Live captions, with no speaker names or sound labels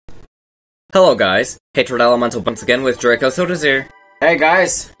Hello guys, Hatred Elemental once again with Draco Sodas here. Hey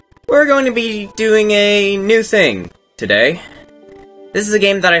guys! We're going to be doing a new thing today. This is a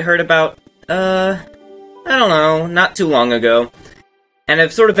game that I heard about, I don't know, not too long ago. And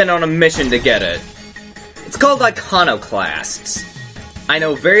I've sort of been on a mission to get it. It's called Iconoclasts. I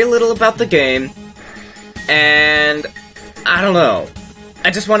know very little about the game, and I don't know.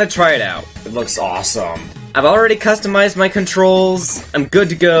 I just want to try it out. It looks awesome. I've already customized my controls. I'm good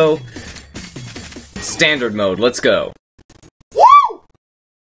to go. Standard mode, let's go. Woo!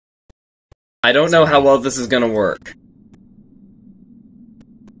 I don't know how well this is gonna work.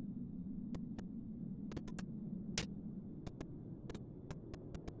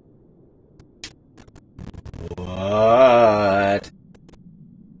 What?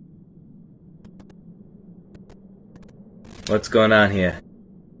 What's going on here?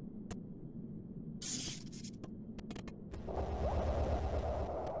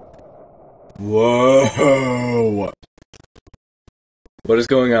 Whoa! What is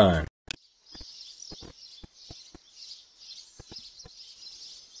going on?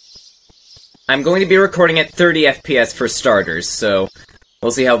 I'm going to be recording at 30 FPS for starters, so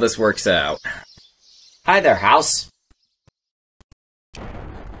we'll see how this works out. Hi there, house.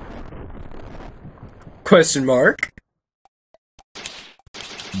 Question mark?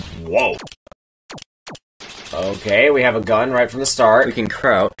 Whoa. Okay, we have a gun right from the start. We can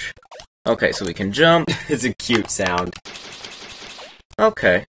crouch. Okay, so we can jump. It's a cute sound.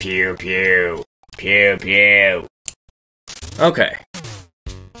 Okay. Pew pew. Pew pew. Okay.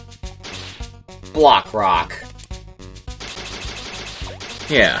 Block rock.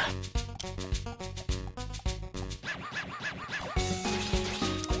 Yeah.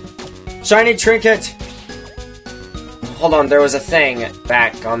 Shiny trinket! Hold on, there was a thing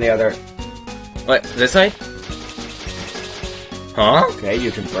back on the other... What, this side? Huh? Okay,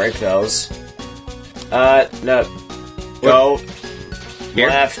 you can break those. No. Go. Here?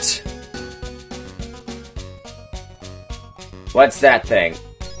 Left. What's that thing?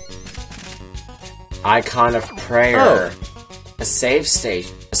 Icon of prayer. Oh. A save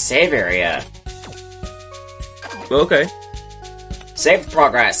station. A save area. Okay. Save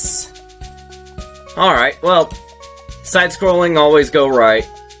progress. Alright, well, side-scrolling always go right.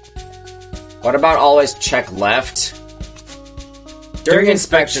 What about always check left? During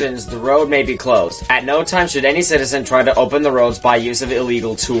inspections, the road may be closed. At no time should any citizen try to open the roads by use of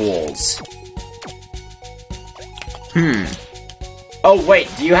illegal tools. Oh, wait,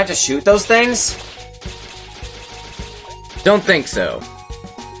 do you have to shoot those things? Don't think so.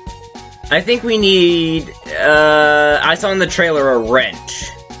 I think we need, I saw in the trailer a wrench.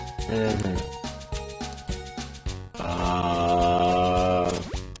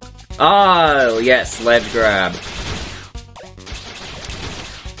 Oh, yes, ledge grab.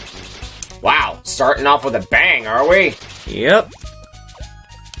 Wow, starting off with a bang, are we? Yep.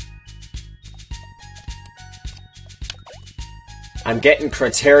 I'm getting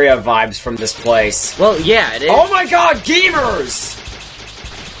Criteria vibes from this place. Well, yeah, it is. Oh my god, gamers!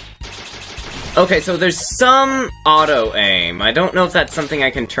 Okay, so there's some auto-aim. I don't know if that's something I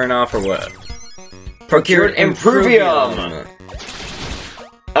can turn off or what. Procured Improvium!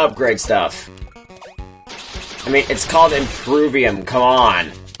 Upgrade stuff. I mean, it's called Improvium, come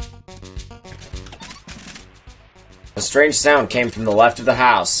on. A strange sound came from the left of the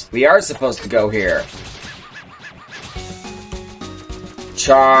house. We are supposed to go here.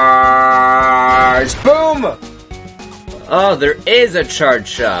 Charge! Boom! Oh, there is a charge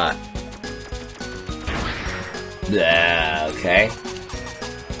shot. Okay.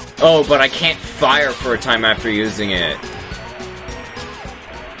 Oh, but I can't fire for a time after using it.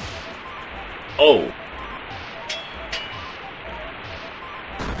 Oh.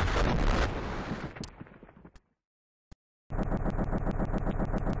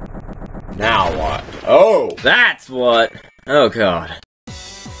 Now what? Oh! That's what. Oh, God.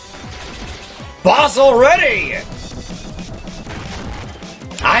 Boss already!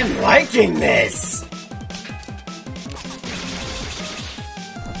 I'm liking this!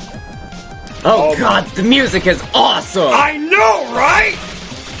 Oh, Oh God, the music is awesome! I know, right?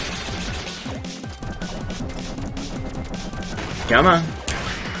 Come on.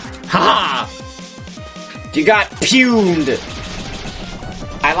 Ha! You got pumed!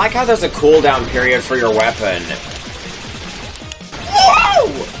 I like how there's a cooldown period for your weapon.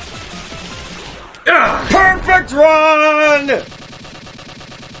 Whoa! Perfect run!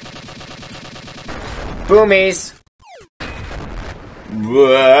 Boomies.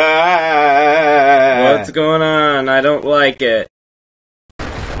 What's going on? I don't like it.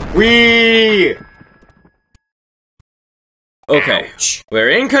 Wee! Okay, Ouch. we're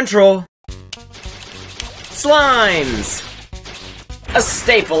in control. Slimes! A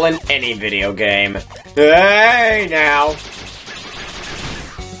staple in any video game. Hey, now.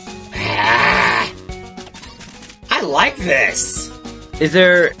 Ah, I like this. Is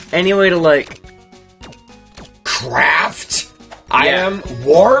there any way to, like... Craft? Item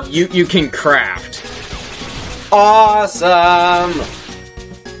warp? You can craft. Awesome!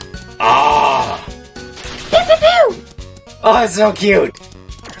 Ah! Oh, it's so cute!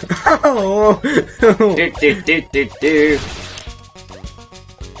 Oh! Do.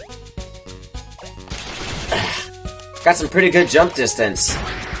 Got some pretty good jump distance.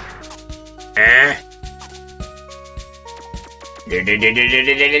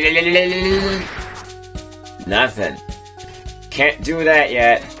 Nothing. Can't do that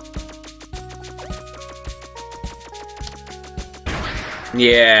yet.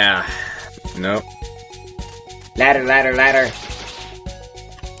 Yeah. Nope. Ladder.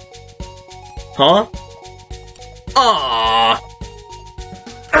 Huh? Aww.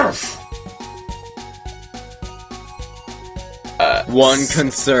 One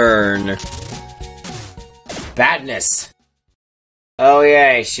concern. Badness. Oh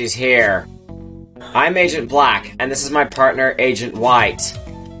yay, she's here. I'm Agent Black, and this is my partner, Agent White.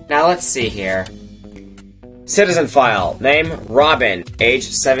 Now let's see here. Citizen file. Name, Robin. Age,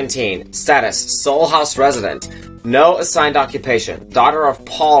 17. Status, Soul House resident. No assigned occupation. Daughter of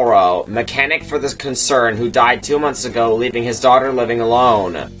Paul Rowe, mechanic for the concern who died 2 months ago, leaving his daughter living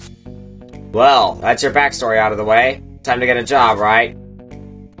alone. Well, that's your backstory out of the way. Time to get a job, right?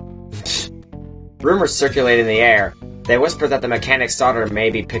 Rumors circulate in the air. They whisper that the mechanic's daughter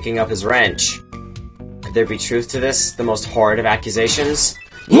may be picking up his wrench. Could there be truth to this? The most horrid of accusations?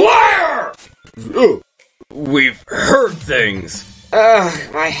 Liar! We've heard things.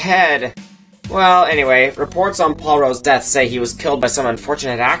 Ugh, my head. Well, anyway, reports on Paul Rowe's death say he was killed by some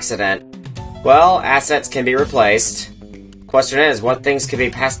unfortunate accident. Well, assets can be replaced. Question is, what things could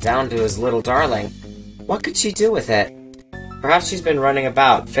be passed down to his little darling? What could she do with it? Perhaps she's been running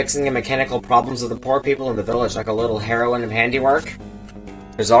about, fixing the mechanical problems of the poor people in the village like a little heroine of handiwork.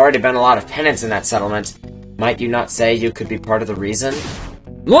 There's already been a lot of penance in that settlement. Might you not say you could be part of the reason?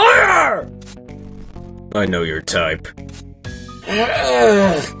 Liar! I know your type.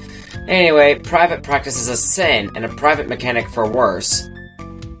 Anyway, private practice is a sin, and a private mechanic far worse.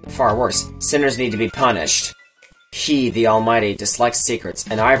 Sinners need to be punished. He, the Almighty, dislikes secrets,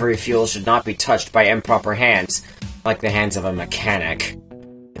 and ivory fuel should not be touched by improper hands, like the hands of a mechanic.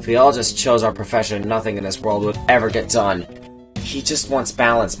 If we all just chose our profession, nothing in this world would ever get done. He just wants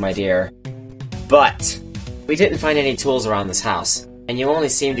balance, my dear. But we didn't find any tools around this house, and you only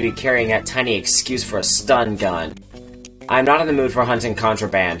seem to be carrying that tiny excuse for a stun gun. I'm not in the mood for hunting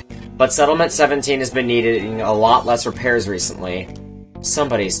contraband, but Settlement 17 has been needing a lot less repairs recently.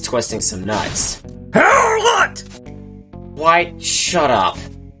 Somebody's twisting some nuts. What? White, shut up.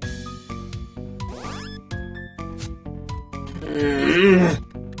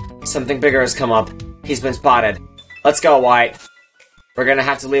 Something bigger has come up. He's been spotted. Let's go, White. We're gonna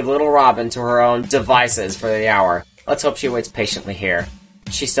have to leave little Robin to her own devices for the hour. Let's hope she waits patiently here.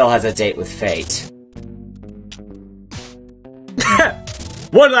 She still has a date with fate.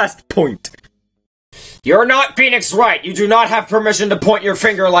 One last point. You're not Phoenix Wright! You do not have permission to point your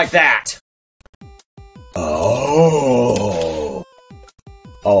finger like that! Oh,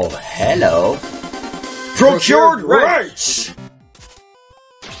 hello. Procured wrench!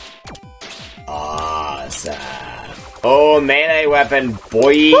 Awesome. Oh, melee weapon,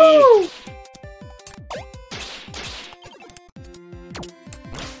 boy! Woo!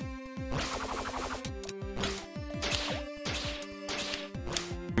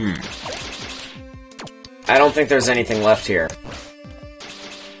 I don't think there's anything left here.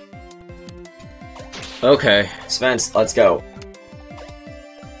 Okay. Spence, let's go.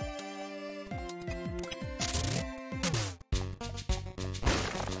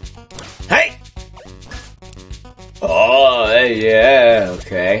 Hey! Oh, yeah,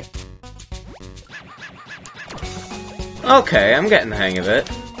 okay. Okay, I'm getting the hang of it.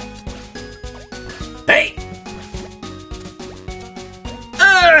 Hey!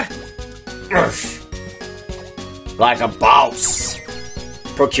 Like a boss.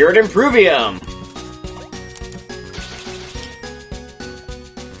 Procured Improvium.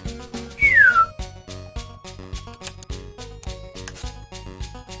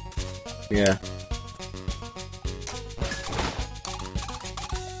 Yeah.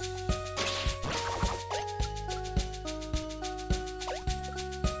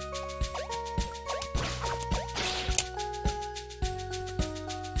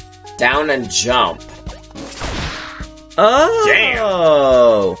 Down and jump. Oh!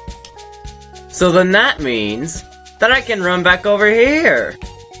 Damn! So then that means that I can run back over here.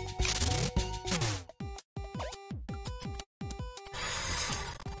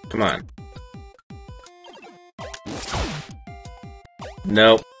 Come on.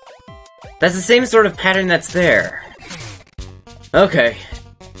 Nope. That's the same sort of pattern that's there. Okay.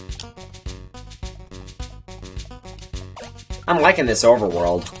 I'm liking this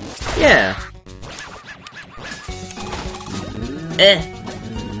overworld. Yeah.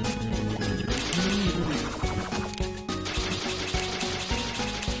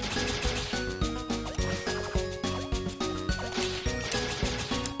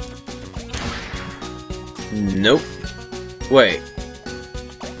 Nope. Wait.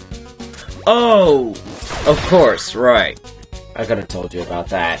 Oh! Of course, right. I could have told you about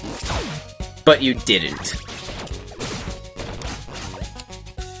that. But you didn't.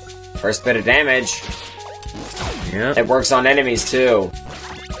 First bit of damage. Yep. It works on enemies, too.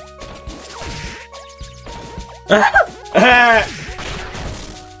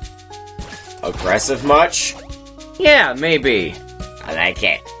 Aggressive much? Yeah, maybe. I like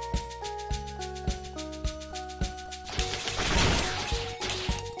it.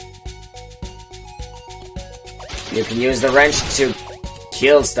 You can use the wrench to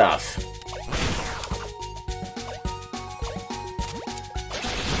kill stuff.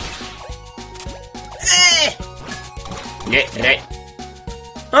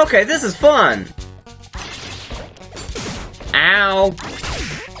 Okay, this is fun. Ow.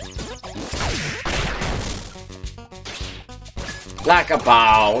 Like a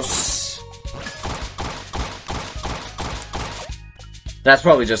boss. That's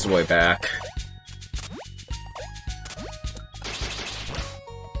probably just the way back.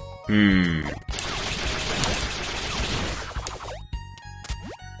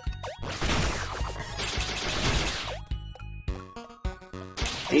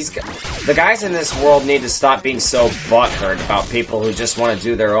 The guys in this world need to stop being so butthurt about people who just want to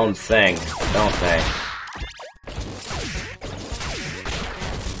do their own thing, don't they?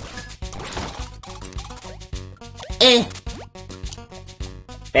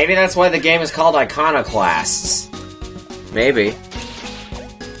 Maybe that's why the game is called Iconoclasts. Maybe.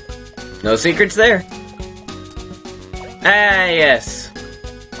 No secrets there. Ah, yes.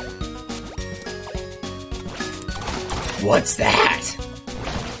 What's that?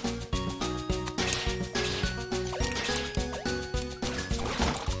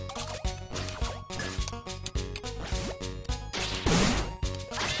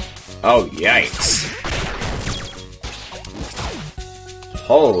 Oh, yikes.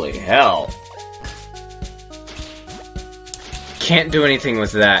 Holy hell. Can't do anything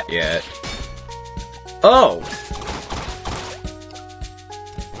with that yet. Oh!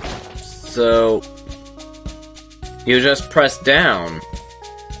 So... you just press down.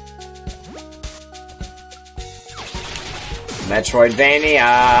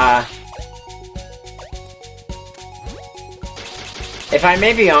 Metroidvania! If I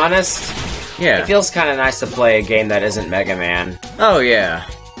may be honest, Yeah. it feels kind of nice to play a game that isn't Mega Man. Oh, yeah.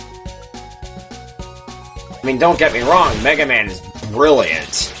 I mean, don't get me wrong, Mega Man is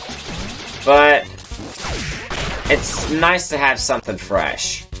brilliant. But it's nice to have something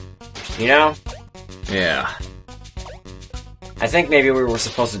fresh. You know? Yeah. I think maybe we were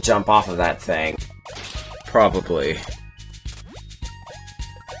supposed to jump off of that thing. Probably.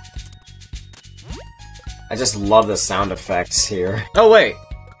 I just love the sound effects here. Oh, wait.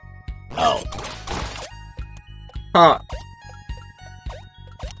 Oh. Huh.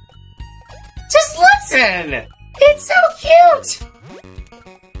 Just listen! It's so cute!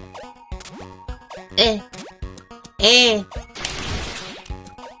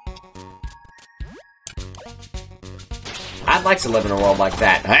 I'd like to live in a world like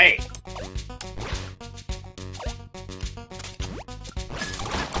that. Hey!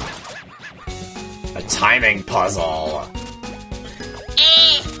 A timing puzzle.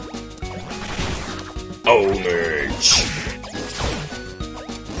 Oh, merge.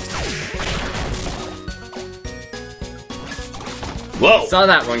 Whoa! Saw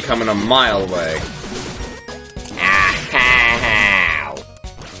that one coming a mile away. Ow.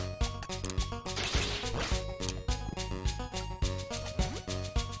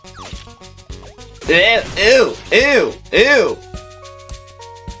 Ew, ew, ew.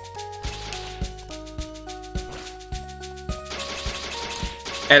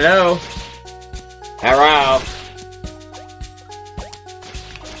 Hello? Hello.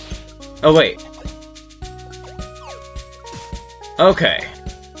 Oh, wait. Okay.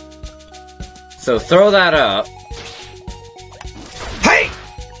 So throw that up. Hey!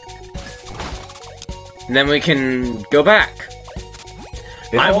 And then we can go back.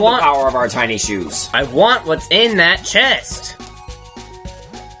 Behold the power of our tiny shoes. I want what's in that chest!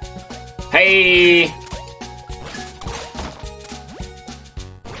 Hey!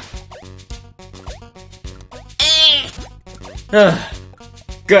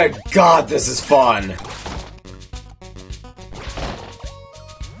 Good God, this is fun!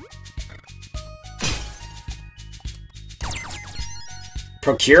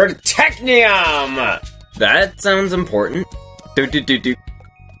 Procured Technium! That sounds important.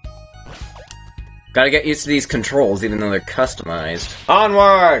 Gotta get used to these controls, even though they're customized.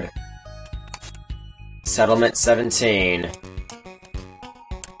 Onward! Settlement 17.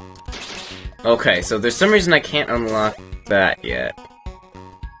 Okay, so there's some reason I can't unlock that yet.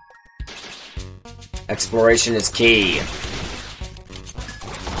 Exploration is key.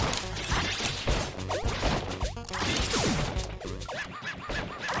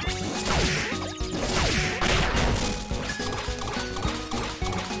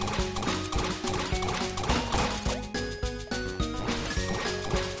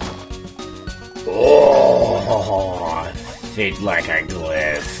 Oh, fit like a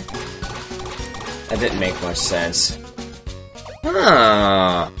glyph. That didn't make much sense.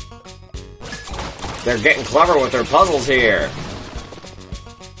 Huh. They're getting clever with their puzzles here.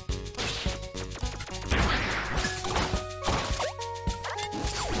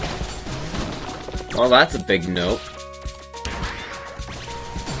 Well, that's a big nope.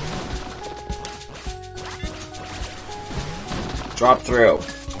 Drop through.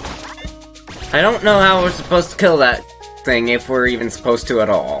 I don't know how we're supposed to kill that thing, if we're even supposed to at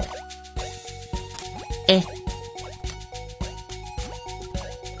all.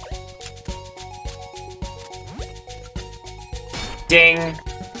 Ding!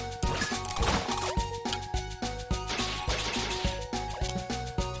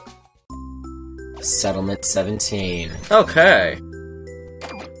 Settlement 17. Okay.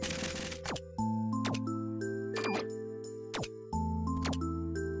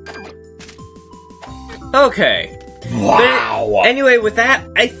 Okay. Wow! But anyway, with that,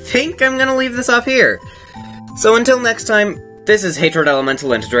 I think I'm gonna leave this off here. So until next time, this is Hatred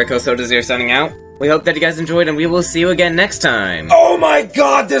Elemental and Draco Sodazir signing out. We hope that you guys enjoyed, and we will see you again next time. Oh my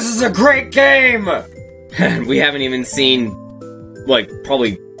God, this is a great game! We haven't even seen, like,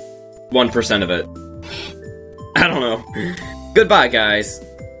 probably 1% of it. I don't know. Goodbye, guys.